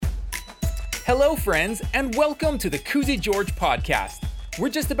Hello, friends, and welcome to the Koozy George podcast. We're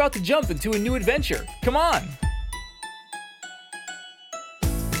just about to jump into a new adventure. Come on!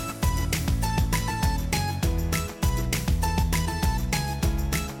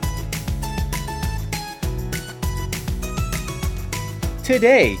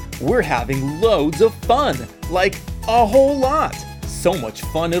 Today, we're having loads of fun, like a whole lot. So much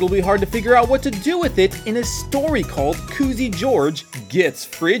fun it'll be hard to figure out what to do with it in a story called Koozy George Gets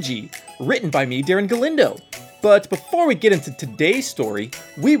Fridgy, written by me, Darren Galindo. But before we get into today's story,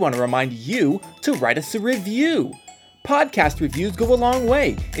 we want to remind you to write us a review. Podcast reviews go a long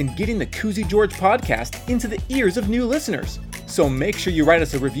way in getting the Koozy George podcast into the ears of new listeners. So make sure you write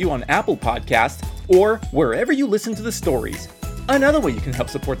us a review on Apple Podcasts or wherever you listen to the stories. Another way you can help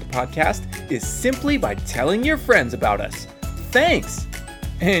support the podcast is simply by telling your friends about us. Thanks!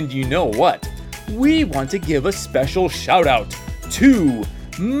 And you know what? We want to give a special shout out to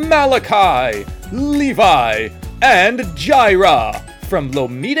Malachi, Levi, and Jaira from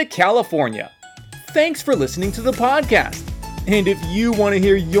Lomita, California. Thanks for listening to the podcast. And if you want to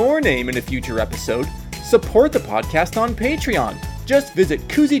hear your name in a future episode, support the podcast on Patreon. Just visit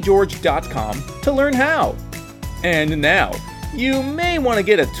koozygeorge.com to learn how. And now, you may want to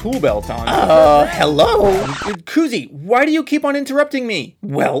get a tool belt on. Hello? Koozy, why do you keep on interrupting me?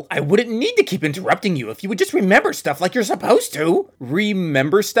 Well, I wouldn't need to keep interrupting you if you would just remember stuff like you're supposed to.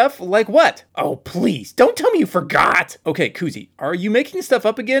 Remember stuff? Like what? Oh, please, don't tell me you forgot. Okay, Koozy, are you making stuff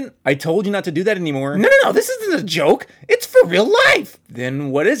up again? I told you not to do that anymore. No, this isn't a joke. It's for real life.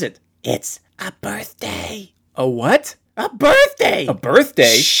 Then what is it? It's a birthday. A what? A birthday. A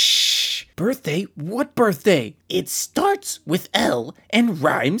birthday? Shh. Birthday? What birthday? It starts with L and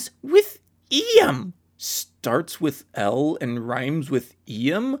rhymes with Iam. Starts with L and rhymes with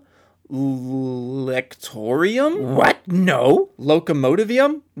Iam? Lectorium? What? No.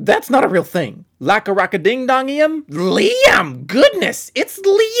 Locomotivium? That's not a real thing. Lacka-racka-ding-dongium? Liam! Goodness, it's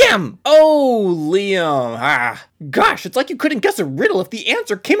Liam! Oh, Liam. Gosh, it's like you couldn't guess a riddle if the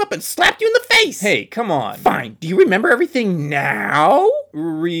answer came up and slapped you in the face! Hey, come on. Fine, do you remember everything now?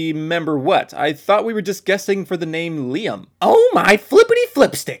 Remember what? I thought we were just guessing for the name Liam. Oh my flippity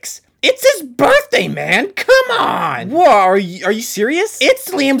flipsticks! It's his birthday, man! Come on! What, are you serious?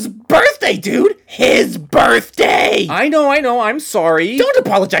 It's Liam's birthday, dude! His birthday! I know, I'm sorry. Don't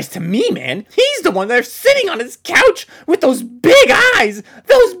apologize to me, man! He's the one that's sitting on his couch with those big eyes!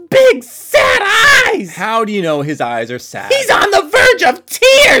 Those big, sad eyes! How do you know his eyes are sad? He's on the verge of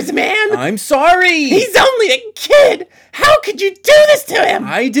tears, man! I'm sorry! He's only a kid! How could you do this to him?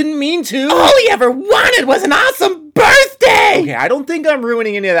 I didn't mean to! All he ever wanted was an awesome birthday! Okay, I don't think I'm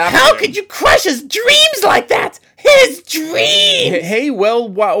ruining any of that. How could you crush his dreams like that? His dreams! Hey, well,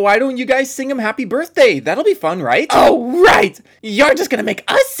 why don't you guys sing him happy birthday? That'll be fun, right? Oh, right! You're just gonna make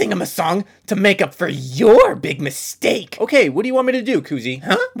us sing him a song to make up for your big mistake. Okay, what do you want me to do, Koozy?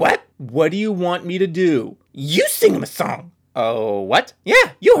 Huh? What? What do you want me to do? You sing him a song. Oh, what?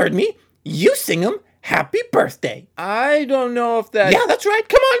 Yeah, you heard me. You sing him happy birthday. I don't know if that... Yeah, that's right.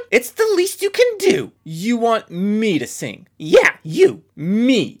 Come on. It's the least you can do. You want me to sing? Yeah, you.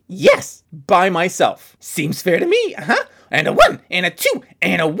 Me? Yes. By myself? Seems fair to me, huh? And a 1, and a 2,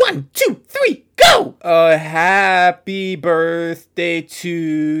 and a 1, 2, 3, go! Happy birthday to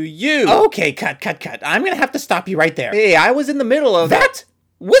you. Okay, cut. I'm gonna have to stop you right there. Hey, I was in the middle of... That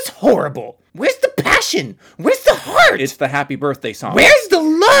was horrible. Where's the passion? Where's the heart? It's the happy birthday song. Where's the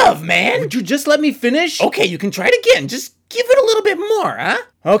love, man? Would you just let me finish? Okay, you can try it again. Just give it a little bit more, huh?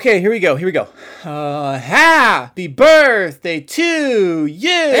 Okay, here we go. Happy birthday to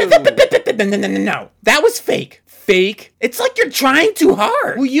you. No, that was fake. Fake? It's like you're trying too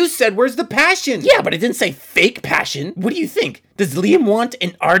hard. Well, you said, where's the passion? Yeah, but it didn't say fake passion. What do you think? Does Liam want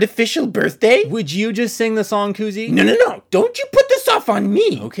an artificial birthday? Would you just sing the song, Koozy? No. Don't you put this off on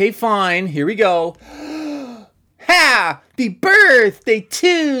me. Okay, fine. Here we go. Happy birthday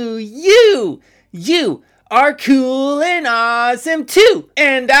to you. You are cool and awesome too.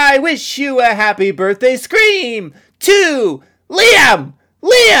 And I wish you a happy birthday. Scream to Liam.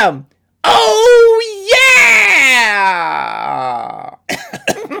 Oh, yeah!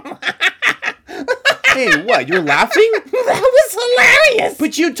 Hey, what? You're laughing? That was hilarious!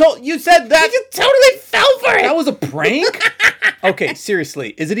 But you said that... You totally fell for it! That was a prank? Okay,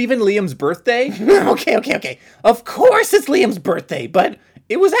 seriously, is it even Liam's birthday? Okay. Of course it's Liam's birthday, but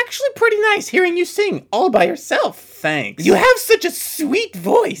it was actually pretty nice hearing you sing all by yourself. Thanks. You have such a sweet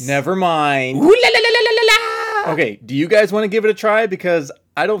voice. Never mind. Ooh la la la la la la! Okay, do you guys want to give it a try? Because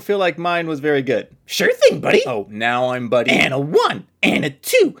I don't feel like mine was very good. Sure thing, buddy. Oh, now I'm buddy. And a 1, and a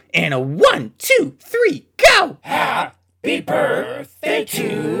 2, and a 1, 2, 3, go! Happy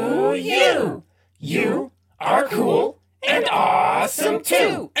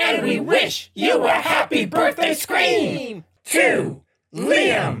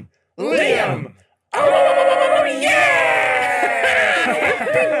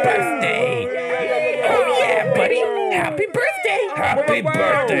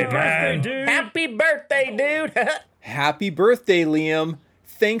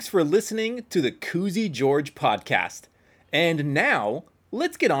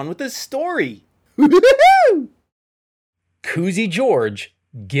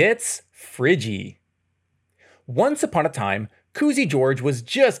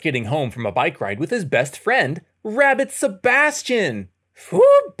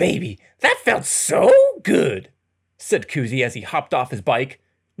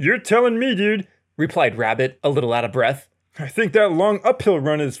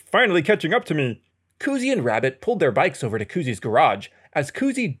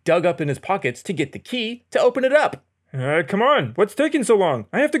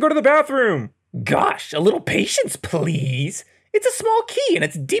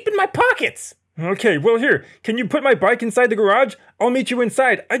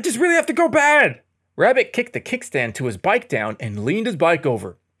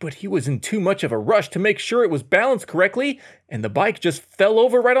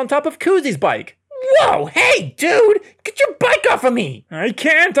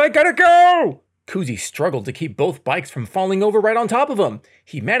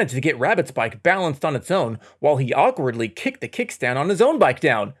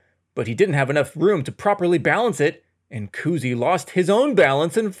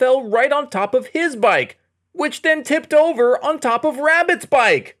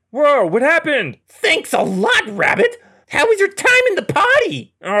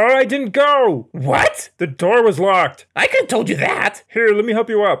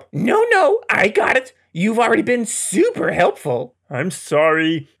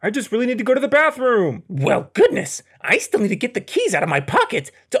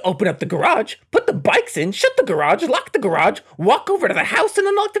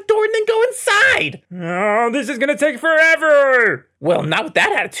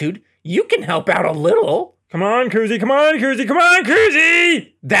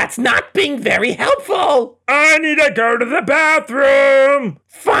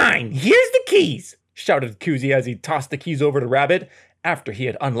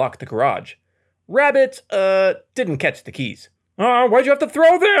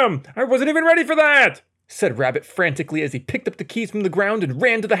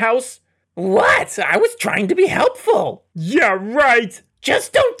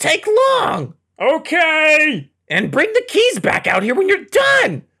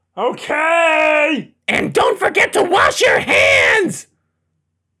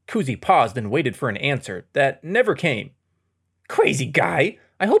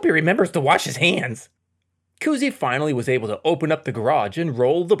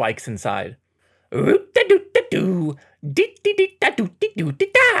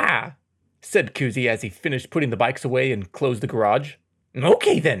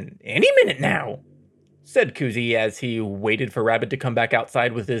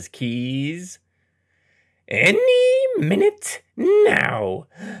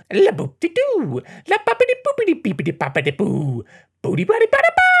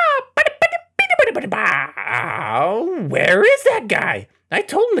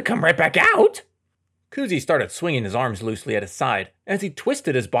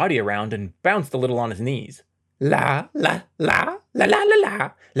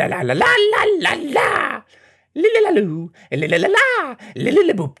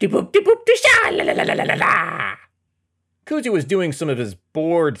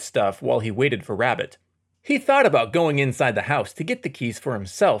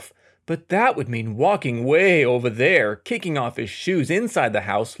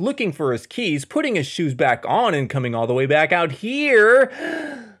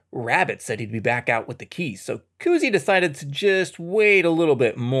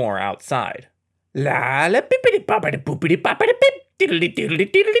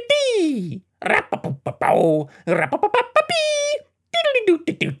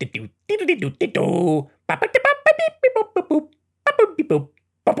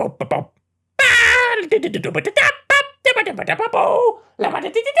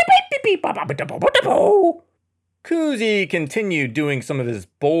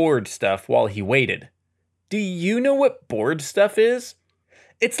Do you know what bored stuff is?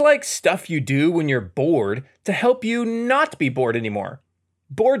 It's like stuff you do when you're bored to help you not be bored anymore.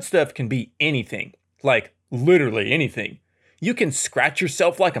 Bored stuff can be anything, like Literally anything. You can scratch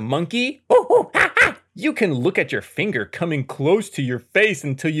yourself like a monkey. You can look at your finger coming close to your face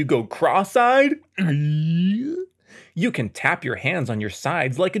until you go cross-eyed. You can tap your hands on your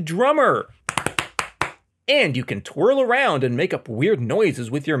sides like a drummer. And you can twirl around and make up weird noises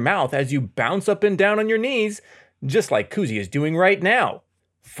with your mouth as you bounce up and down on your knees, just like Koozy is doing right now.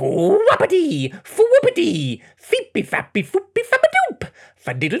 Foo-wappity, foo-whoopity, feepy-fappy, foopy-fappadoop,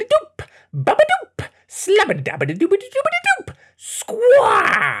 fadiddly-doop, babbadoop, slabbity-dabbity-doobity-doobity-doop,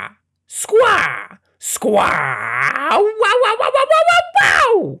 squaw, squaw, squaw, wow, wow, wow, wow, wow,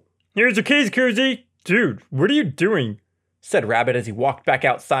 wow. Here's your keys, Koozy. Dude, what are you doing? Said Rabbit as he walked back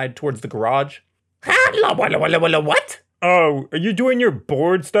outside towards the garage. What? Oh, are you doing your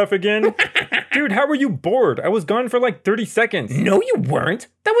bored stuff again? Dude, how were you bored? I was gone for like 30 seconds. No, you weren't.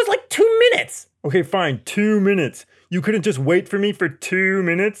 That was like 2 minutes. Okay, fine, 2 minutes. You couldn't just wait for me for 2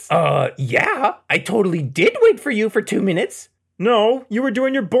 minutes? Yeah, I totally did wait for you for 2 minutes. No, you were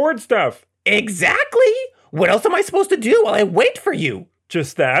doing your bored stuff. Exactly. What else am I supposed to do while I wait for you?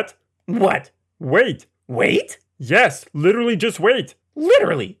 Just that. What? Wait. Wait? Yes, literally just wait.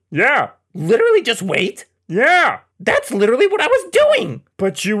 Literally? Yeah. Literally just wait? Yeah. That's literally what I was doing.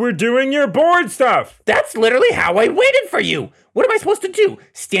 But you were doing your bored stuff. That's literally how I waited for you. What am I supposed to do?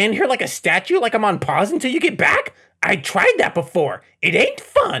 Stand here like a statue like I'm on pause until you get back? I tried that before. It ain't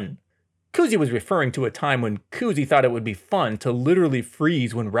fun. Koozy was referring to a time when Koozy thought it would be fun to literally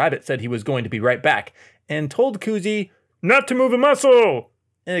freeze when Rabbit said he was going to be right back, and told Koozy not to move a muscle.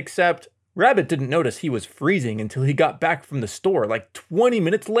 Except Rabbit didn't notice he was freezing until he got back from the store like 20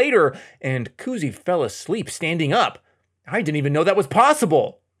 minutes later, and Koozy fell asleep standing up. I didn't even know that was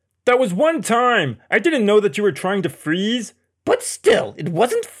possible. That was one time. I didn't know that you were trying to freeze. But still, it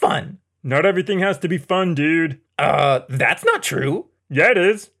wasn't fun. Not everything has to be fun, dude. That's not true. Yeah, it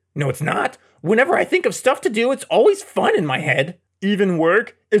is. No, it's not. Whenever I think of stuff to do, it's always fun in my head. Even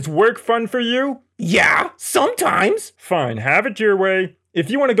work? Is work fun for you? Yeah, sometimes. Fine, have it your way. If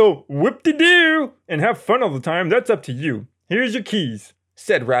you want to go whoop-de-doo and have fun all the time, that's up to you. Here's your keys,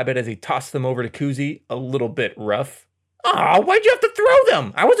 said Rabbit as he tossed them over to Koozy, a little bit rough. Aw, why'd you have to throw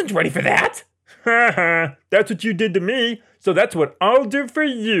them? I wasn't ready for that. Ha ha, that's what you did to me, so that's what I'll do for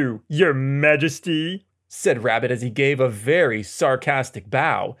you, your majesty, said Rabbit as he gave a very sarcastic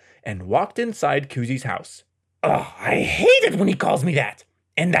bow and walked inside Koozy's house. Oh, I hate it when he calls me that.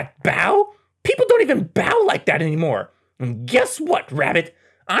 And that bow? People don't even bow like that anymore. And guess what, Rabbit?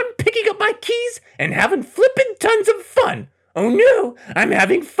 I'm picking up my keys and having flippin' tons of fun. Oh no, I'm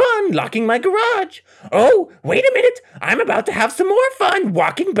having fun locking my garage. Oh, wait a minute, I'm about to have some more fun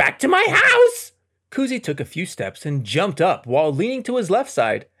walking back to my house. Koozy took a few steps and jumped up while leaning to his left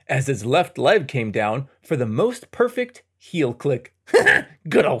side as his left leg came down for the most perfect heel click.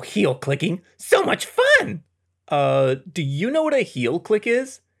 Good old heel clicking. So much fun. Do you know what a heel click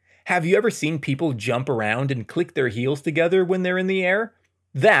is? Have you ever seen people jump around and click their heels together when they're in the air?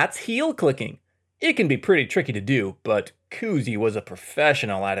 That's heel clicking. It can be pretty tricky to do, but Koozy was a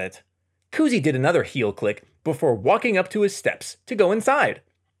professional at it. Koozy did another heel click before walking up to his steps to go inside.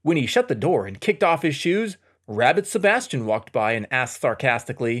 When he shut the door and kicked off his shoes, Rabbit Sebastian walked by and asked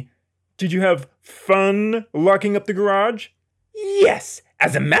sarcastically, "Did you have fun locking up the garage?" Yes,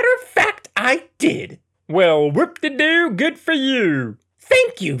 as a matter of fact, I did. Well, whoop-de-doo, good for you.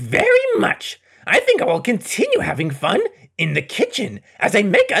 Thank you very much. I think I will continue having fun in the kitchen as I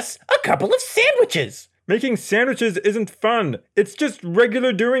make us a couple of sandwiches. Making sandwiches isn't fun. It's just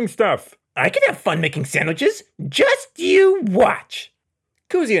regular doing stuff. I can have fun making sandwiches. Just you watch.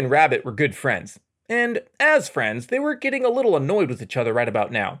 Koozy and Rabbit were good friends, and as friends, they were getting a little annoyed with each other right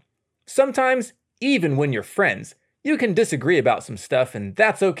about now. Sometimes, even when you're friends, you can disagree about some stuff, and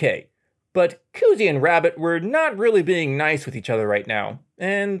that's okay. But Koozy and Rabbit were not really being nice with each other right now,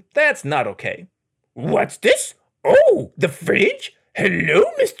 and that's not okay. What's this? Oh, the fridge? Hello,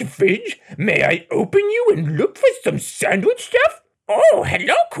 Mr. Fridge. May I open you and look for some sandwich stuff? Oh,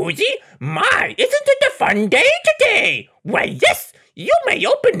 hello, Koozy. My, isn't it a fun day today? Why, yes, you may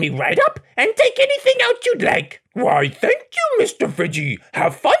open me right up and take anything out you'd like. Why, thank you, Mr. Fridgy.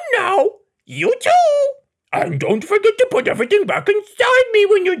 Have fun now. You too. And don't forget to put everything back inside me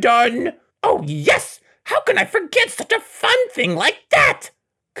when you're done. Oh, yes. How can I forget such a fun thing like that?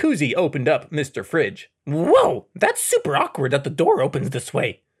 Koozy opened up Mr. Fridge. Whoa, that's super awkward that the door opens this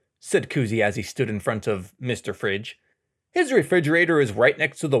way, said Koozy as he stood in front of Mr. Fridge. His refrigerator is right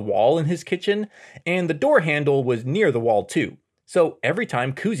next to the wall in his kitchen, and the door handle was near the wall too. So every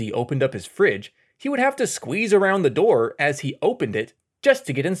time Koozy opened up his fridge, he would have to squeeze around the door as he opened it just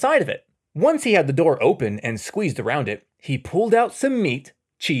to get inside of it. Once he had the door open and squeezed around it, he pulled out some meat,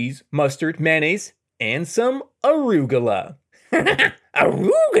 cheese, mustard, mayonnaise, and some arugula.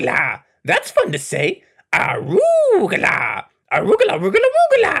 Arugula! That's fun to say. Arugula! Arugula, arugula,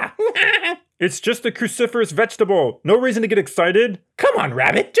 arugula! It's just a cruciferous vegetable. No reason to get excited. Come on,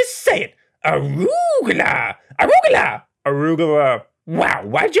 Rabbit, just say it. Arugula! Arugula! Arugula. Wow,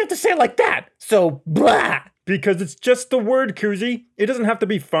 why'd you have to say it like that? So, blah! Because it's just the word, Koozy. It doesn't have to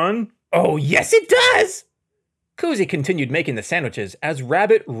be fun. Oh, yes it does! Koozy continued making the sandwiches as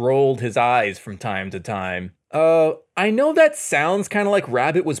Rabbit rolled his eyes from time to time. I know that sounds kind of like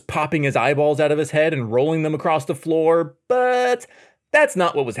Rabbit was popping his eyeballs out of his head and rolling them across the floor, but that's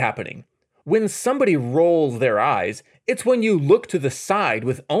not what was happening. When somebody rolls their eyes, it's when you look to the side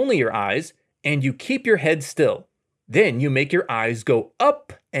with only your eyes and you keep your head still. Then you make your eyes go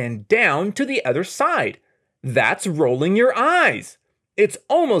up and down to the other side. That's rolling your eyes. It's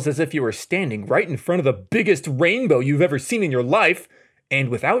almost as if you were standing right in front of the biggest rainbow you've ever seen in your life, and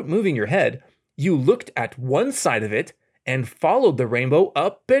without moving your head, you looked at one side of it and followed the rainbow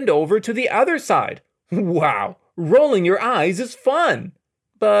up and over to the other side. Wow, rolling your eyes is fun.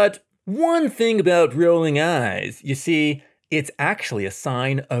 But one thing about rolling eyes, you see, it's actually a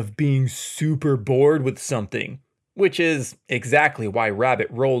sign of being super bored with something, which is exactly why Rabbit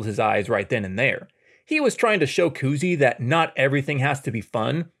rolled his eyes right then and there. He was trying to show Koozy that not everything has to be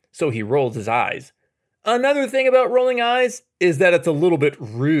fun, so he rolled his eyes. Another thing about rolling eyes is that it's a little bit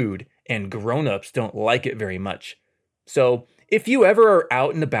rude, and grown-ups don't like it very much. So, if you ever are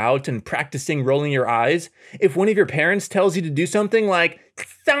out and about and practicing rolling your eyes, if one of your parents tells you to do something like,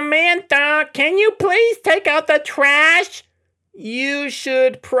 "Samantha, can you please take out the trash?" you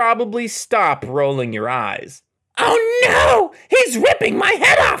should probably stop rolling your eyes. Oh no! He's ripping my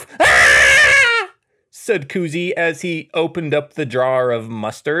head off! Ah! Said Koozy as he opened up the jar of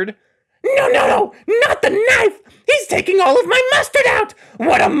mustard. No, not the knife! He's taking all of my mustard out!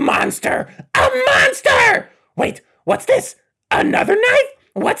 What a monster! A monster! Wait, what's this? Another knife?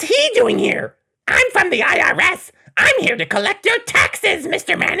 What's he doing here? I'm from the IRS. I'm here to collect your taxes,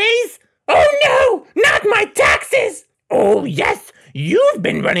 Mr. Mayonnaise. Oh no, not my taxes! Oh yes, you've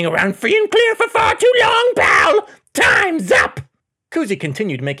been running around free and clear for far too long, pal! Time's up! Koozy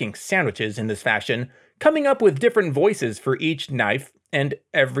continued making sandwiches in this fashion, coming up with different voices for each knife and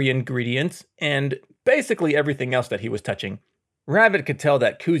every ingredient and basically everything else that he was touching. Rabbit could tell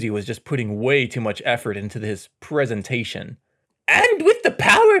that Koozy was just putting way too much effort into his presentation. And with the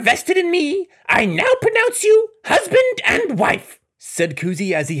power vested in me, I now pronounce you husband and wife, said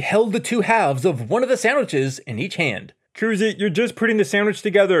Koozy as he held the two halves of one of the sandwiches in each hand. Koozy, you're just putting the sandwich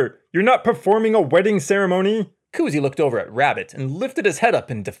together. You're not performing a wedding ceremony. Koozy looked over at Rabbit and lifted his head up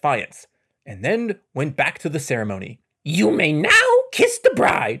in defiance, and then went back to the ceremony. You may now kiss the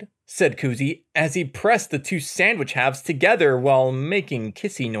bride, said Koozy as he pressed the two sandwich halves together while making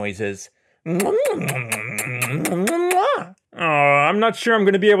kissy noises. Oh, I'm not sure I'm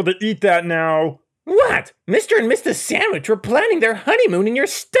going to be able to eat that now. What? Mr. and Mrs. Sandwich were planning their honeymoon in your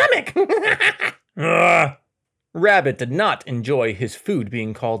stomach. Rabbit did not enjoy his food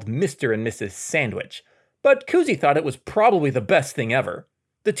being called Mr. and Mrs. Sandwich, but Koozy thought it was probably the best thing ever.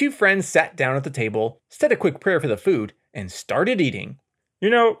 The two friends sat down at the table, said a quick prayer for the food, and started eating. You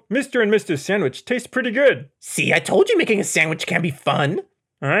know, Mr. and Mrs. Sandwich tastes pretty good. See, I told you making a sandwich can be fun.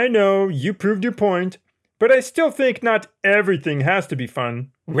 I know, you proved your point, but I still think not everything has to be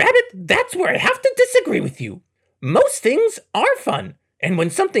fun. Rabbit, that's where I have to disagree with you. Most things are fun, and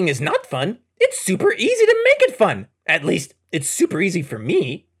when something is not fun, it's super easy to make it fun. At least, it's super easy for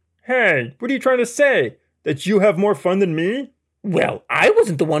me. Hey, what are you trying to say? That you have more fun than me? Well, I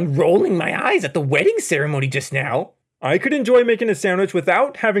wasn't the one rolling my eyes at the wedding ceremony just now. I could enjoy making a sandwich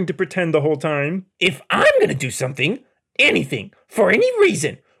without having to pretend the whole time. If I'm gonna do something, anything, for any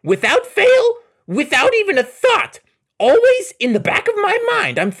reason, without fail, without even a thought, always in the back of my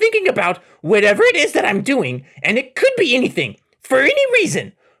mind, I'm thinking about whatever it is that I'm doing, and it could be anything, for any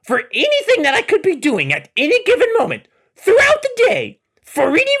reason, for anything that I could be doing at any given moment, throughout the day, for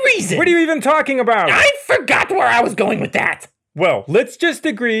any reason. What are you even talking about? I forgot where I was going with that. Well, let's just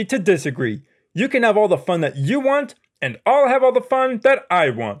agree to disagree. You can have all the fun that you want, and I'll have all the fun that I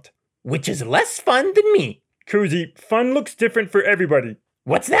want. Which is less fun than me. Koozy, fun looks different for everybody.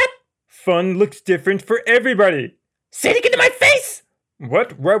 What's that? Fun looks different for everybody. Say it again to my face!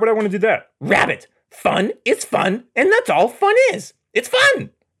 What? Why would I want to do that? Rabbit, fun is fun, and that's all fun is. It's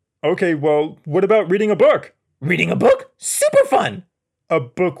fun! Okay, well, what about reading a book? Reading a book? Super fun! A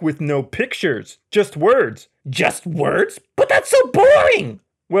book with no pictures, just words. Just words? But that's so boring!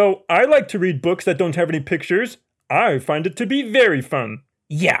 Well, I like to read books that don't have any pictures. I find it to be very fun.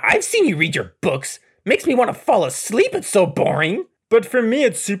 Yeah, I've seen you read your books. Makes me want to fall asleep, it's so boring. But for me,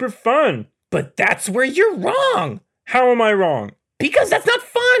 it's super fun. But that's where you're wrong. How am I wrong? Because that's not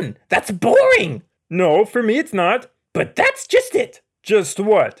fun. That's boring. No, for me it's not. But that's just it. Just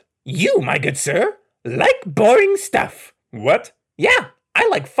what? You, my good sir, like boring stuff. What? Yeah, I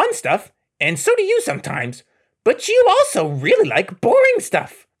like fun stuff, and so do you sometimes. But you also really like boring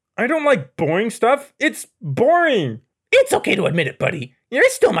stuff. I don't like boring stuff. It's boring. It's okay to admit it, buddy. You're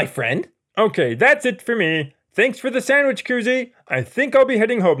still my friend. Okay, that's it for me. Thanks for the sandwich, Koozy. I think I'll be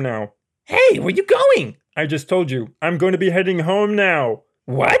heading home now. Hey, where you going? I just told you, I'm going to be heading home now.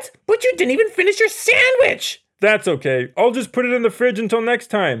 What? But you didn't even finish your sandwich. That's okay. I'll just put it in the fridge until next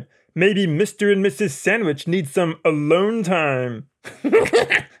time. Maybe Mr. and Mrs. Sandwich need some alone time.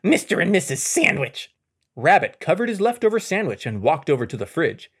 Mr. and Mrs. Sandwich. Rabbit covered his leftover sandwich and walked over to the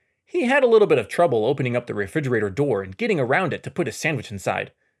fridge. He had a little bit of trouble opening up the refrigerator door and getting around it to put his sandwich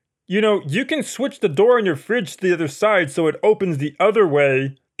inside. You know, you can switch the door on your fridge to the other side so it opens the other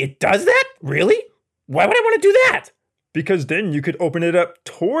way. It does that? Really? Why would I want to do that? Because then you could open it up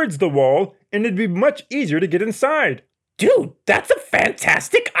towards the wall and it'd be much easier to get inside. Dude, that's a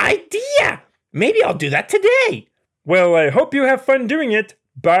fantastic idea. Maybe I'll do that today. Well, I hope you have fun doing it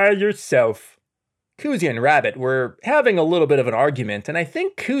by yourself. Koozy and Rabbit were having a little bit of an argument, and I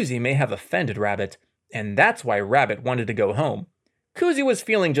think Koozy may have offended Rabbit, and that's why Rabbit wanted to go home. Koozy was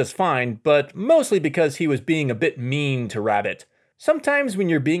feeling just fine, but mostly because he was being a bit mean to Rabbit. Sometimes when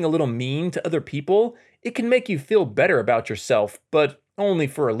you're being a little mean to other people, it can make you feel better about yourself, but only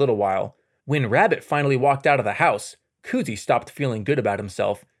for a little while. When Rabbit finally walked out of the house, Koozy stopped feeling good about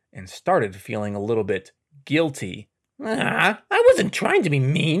himself and started feeling a little bit guilty. I wasn't trying to be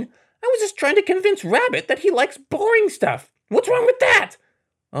mean. I was just trying to convince Rabbit that he likes boring stuff. What's wrong with that?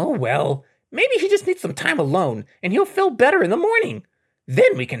 Oh well, maybe he just needs some time alone and he'll feel better in the morning.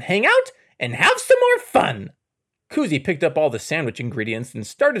 Then we can hang out and have some more fun. Koozy picked up all the sandwich ingredients and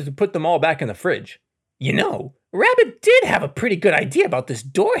started to put them all back in the fridge. You know, Rabbit did have a pretty good idea about this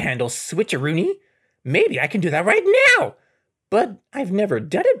door handle switcheroony. Maybe I can do that right now. But I've never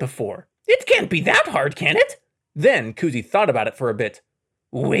done it before. It can't be that hard, can it? Then Koozy thought about it for a bit.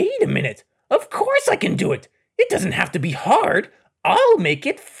 Wait a minute. Of course I can do it. It doesn't have to be hard. I'll make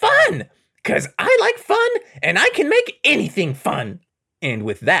it fun. 'Cause I like fun and I can make anything fun. And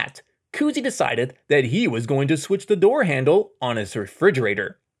with that, Koozy decided that he was going to switch the door handle on his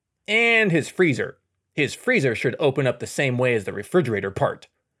refrigerator and his freezer. His freezer should open up the same way as the refrigerator part.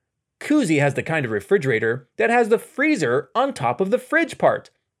 Koozy has the kind of refrigerator that has the freezer on top of the fridge part,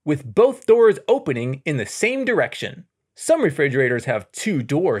 with both doors opening in the same direction. Some refrigerators have two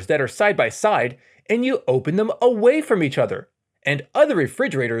doors that are side by side and you open them away from each other. And other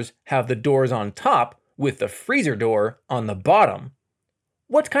refrigerators have the doors on top with the freezer door on the bottom.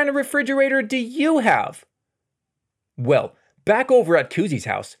 What kind of refrigerator do you have? Well, back over at Koozy's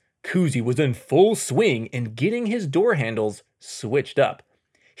house, Koozy was in full swing in getting his door handles switched up.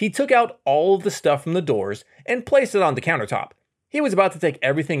 He took out all of the stuff from the doors and placed it on the countertop. He was about to take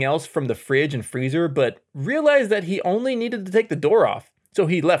everything else from the fridge and freezer, but realized that he only needed to take the door off, so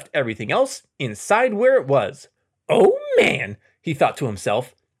he left everything else inside where it was. Oh man, he thought to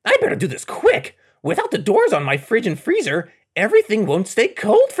himself, I better do this quick. Without the doors on my fridge and freezer, everything won't stay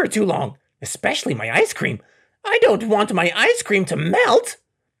cold for too long, especially my ice cream. I don't want my ice cream to melt.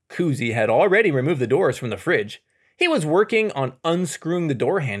 Koozy had already removed the doors from the fridge. He was working on unscrewing the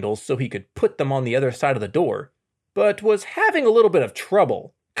door handles so he could put them on the other side of the door, but was having a little bit of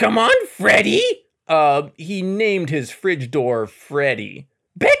trouble. Come on, Freddy! He named his fridge door Freddy.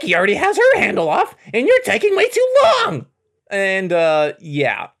 Becky already has her handle off, and you're taking way too long! And,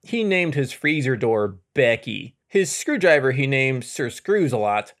 yeah, he named his freezer door Becky. His screwdriver he named Sir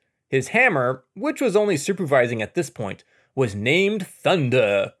Screws-a-Lot. His hammer, which was only supervising at this point, was named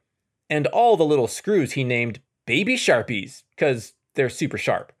Thunder. And all the little screws he named Baby Sharpies, 'cause they're super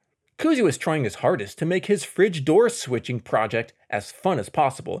sharp. Koozy was trying his hardest to make his fridge door switching project as fun as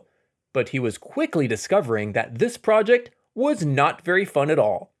possible, but he was quickly discovering that this project was not very fun at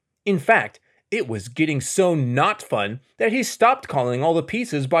all. In fact, it was getting so not fun that he stopped calling all the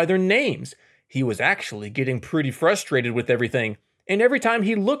pieces by their names. He was actually getting pretty frustrated with everything, and every time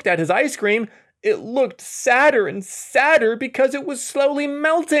he looked at his ice cream, it looked sadder and sadder because it was slowly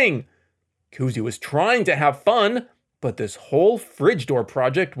melting. Koozy was trying to have fun, but this whole fridge door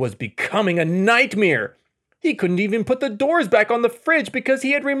project was becoming a nightmare. He couldn't even put the doors back on the fridge because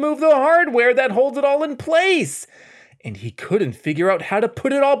he had removed the hardware that holds it all in place. And he couldn't figure out how to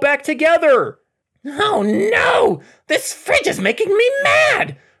put it all back together. Oh no! This fridge is making me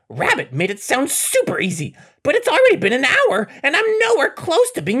mad! Rabbit made it sound super easy, but it's already been an hour and I'm nowhere close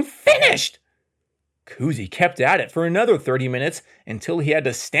to being finished. Koozy kept at it for another 30 minutes until he had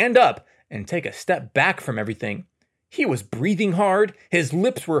to stand up and take a step back from everything. He was breathing hard, his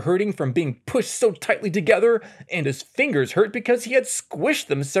lips were hurting from being pushed so tightly together, and his fingers hurt because he had squished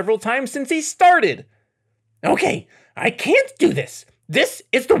them several times since he started. Okay, I can't do this. This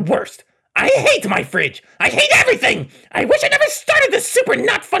is the worst. I hate my fridge. I hate everything. I wish I never started this super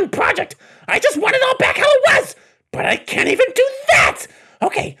not fun project. I just want it all back how it was. But I can't even do that.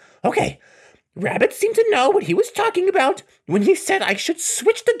 Okay. Rabbit seemed to know what he was talking about when he said I should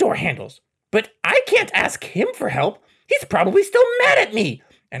switch the door handles. But I can't ask him for help. He's probably still mad at me.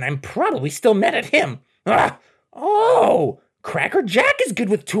 And I'm probably still mad at him. Oh, Cracker Jack is good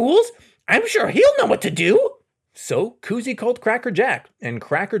with tools. I'm sure he'll know what to do. So Koozy called Cracker Jack, and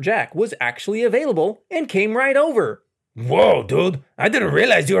Cracker Jack was actually available and came right over. Whoa, dude, I didn't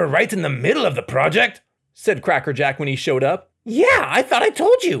realize you were right in the middle of the project, said Cracker Jack when he showed up. Yeah, I thought I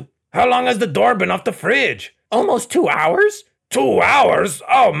told you. How long has the door been off the fridge? Almost 2 hours. 2 hours?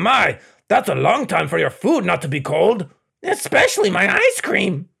 Oh my, that's a long time for your food not to be cold. Especially my ice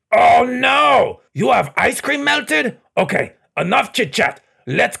cream. Oh no, you have ice cream melted? Okay, enough chit chat.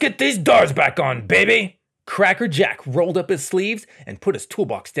 Let's get these doors back on, baby. Cracker Jack rolled up his sleeves and put his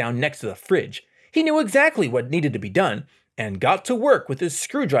toolbox down next to the fridge. He knew exactly what needed to be done and got to work with his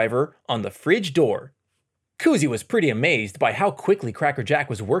screwdriver on the fridge door. Koozy was pretty amazed by how quickly Cracker Jack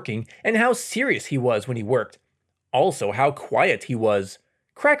was working and how serious he was when he worked. Also, how quiet he was.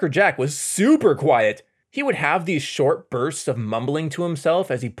 Cracker Jack was super quiet. He would have these short bursts of mumbling to himself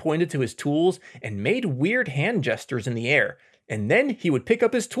as he pointed to his tools and made weird hand gestures in the air, and then he would pick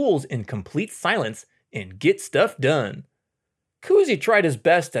up his tools in complete silence and get stuff done. Koozy tried his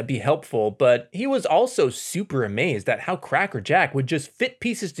best to be helpful, but he was also super amazed at how Cracker Jack would just fit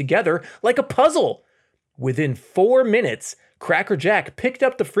pieces together like a puzzle. Within 4 minutes, Cracker Jack picked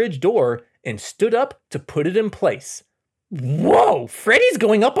up the fridge door and stood up to put it in place. Whoa, Freddy's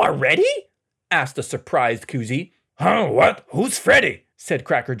going up already? Asked a surprised Koozy. Huh, what? Who's Freddy? Said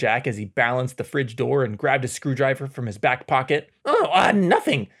Cracker Jack as he balanced the fridge door and grabbed a screwdriver from his back pocket. Oh,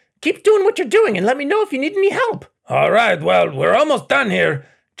 nothing. Keep doing what you're doing and let me know if you need any help. All right, well, we're almost done here.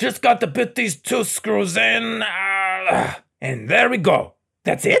 Just got to put these 2 screws in. And there we go.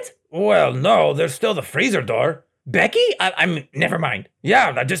 That's it? Well, no, there's still the freezer door. Becky? Never mind.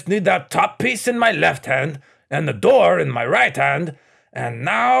 Yeah, I just need that top piece in my left hand and the door in my right hand. And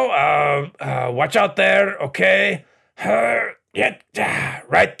now, watch out there, okay?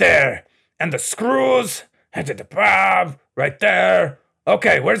 Right there. And the screws. Right there.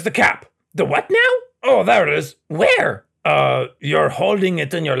 Okay, where's the cap? The what now? Oh, there it is. Where? You're holding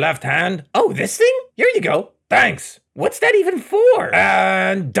it in your left hand. Oh, this thing? Here you go. Thanks. What's that even for?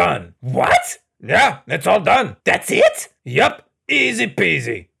 And done. What? Yeah, it's all done. That's it? Yup, easy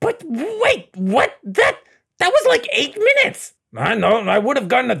peasy. But wait, what? That was like 8 minutes. I know, I would have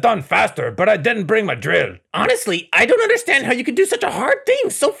gotten it done faster, but I didn't bring my drill. Honestly, I don't understand how you could do such a hard thing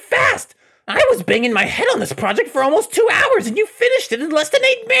so fast. I was banging my head on this project for almost 2 hours and you finished it in less than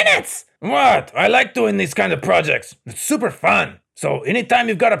 8 minutes. What? I like doing these kind of projects. It's super fun. So anytime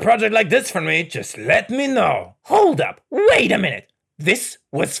you've got a project like this for me, just let me know. Hold up. Wait a minute. This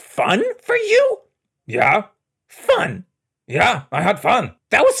was fun for you? Yeah. Fun? Yeah, I had fun.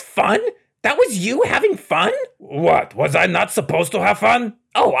 That was fun? That was you having fun? What? Was I not supposed to have fun?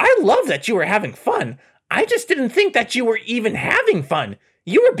 Oh, I love that you were having fun. I just didn't think that you were even having fun.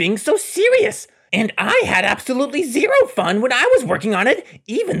 You were being so serious. And I had absolutely zero fun when I was working on it,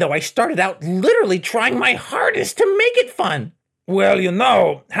 even though I started out literally trying my hardest to make it fun. Well, you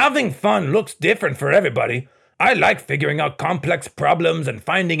know, having fun looks different for everybody. I like figuring out complex problems and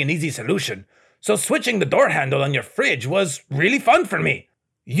finding an easy solution. So switching the door handle on your fridge was really fun for me.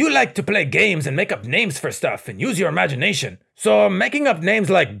 You like to play games and make up names for stuff and use your imagination. So making up names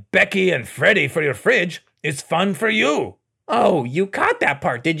like Becky and Freddy for your fridge is fun for you. Oh, you caught that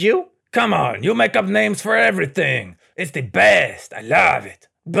part, did you? Come on, you make up names for everything. It's the best. I love it.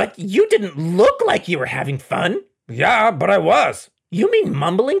 But you didn't look like you were having fun. Yeah, but I was. You mean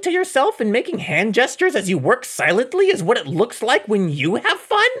mumbling to yourself and making hand gestures as you work silently is what it looks like when you have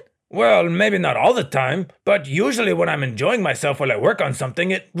fun? Well, maybe not all the time, but usually when I'm enjoying myself while I work on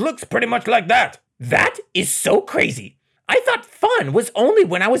something, it looks pretty much like that. That is so crazy. I thought fun was only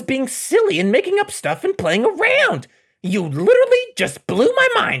when I was being silly and making up stuff and playing around. You literally just blew my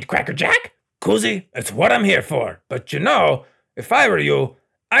mind, Cracker Jack. Koozy, it's what I'm here for. But you know, if I were you,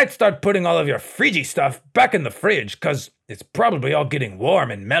 I'd start putting all of your Fridgy stuff back in the fridge, cause it's probably all getting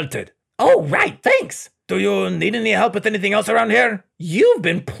warm and melted. Oh, right, thanks. Do you need any help with anything else around here? You've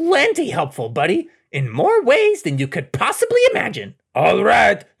been plenty helpful, buddy, in more ways than you could possibly imagine. All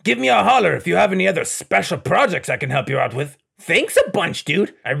right, give me a holler if you have any other special projects I can help you out with. Thanks a bunch,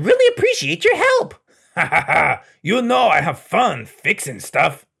 dude. I really appreciate your help. Ha ha ha! You know I have fun fixing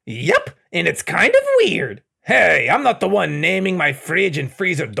stuff. Yup, and it's kind of weird. Hey, I'm not the one naming my fridge and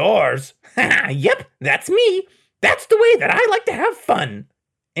freezer doors. Yep, that's me. That's the way that I like to have fun.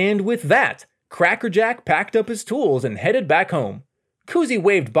 And with that, Cracker Jack packed up his tools and headed back home. Koozy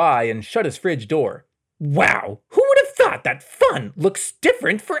waved bye and shut his fridge door. Wow, who would have thought that fun looks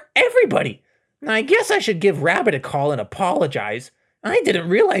different for everybody? I guess I should give Rabbit a call and apologize. I didn't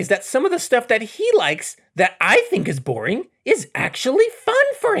realize that some of the stuff that he likes that I think is boring is actually fun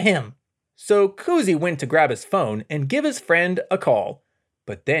for him. So Koozy went to grab his phone and give his friend a call.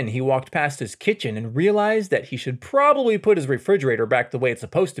 But then he walked past his kitchen and realized that he should probably put his refrigerator back the way it's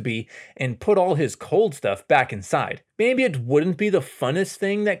supposed to be and put all his cold stuff back inside. Maybe it wouldn't be the funnest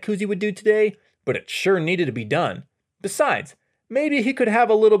thing that Koozy would do today, but it sure needed to be done. Besides, maybe he could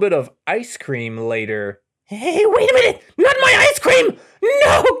have a little bit of ice cream later. Hey, wait a minute! Not my ice cream!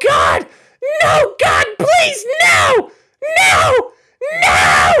 No, God! No, God, please, no! No!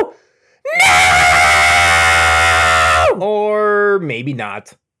 No! No! Or maybe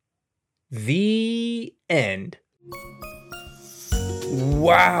not. The end.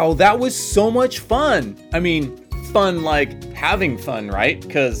 Wow, that was so much fun. I mean, fun like having fun, right?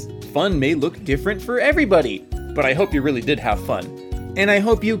 Because fun may look different for everybody. But I hope you really did have fun. And I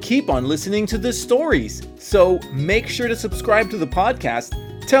hope you keep on listening to the stories. So make sure to subscribe to the podcast,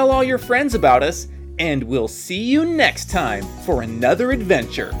 tell all your friends about us, and we'll see you next time for another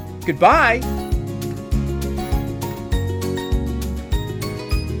adventure. Goodbye!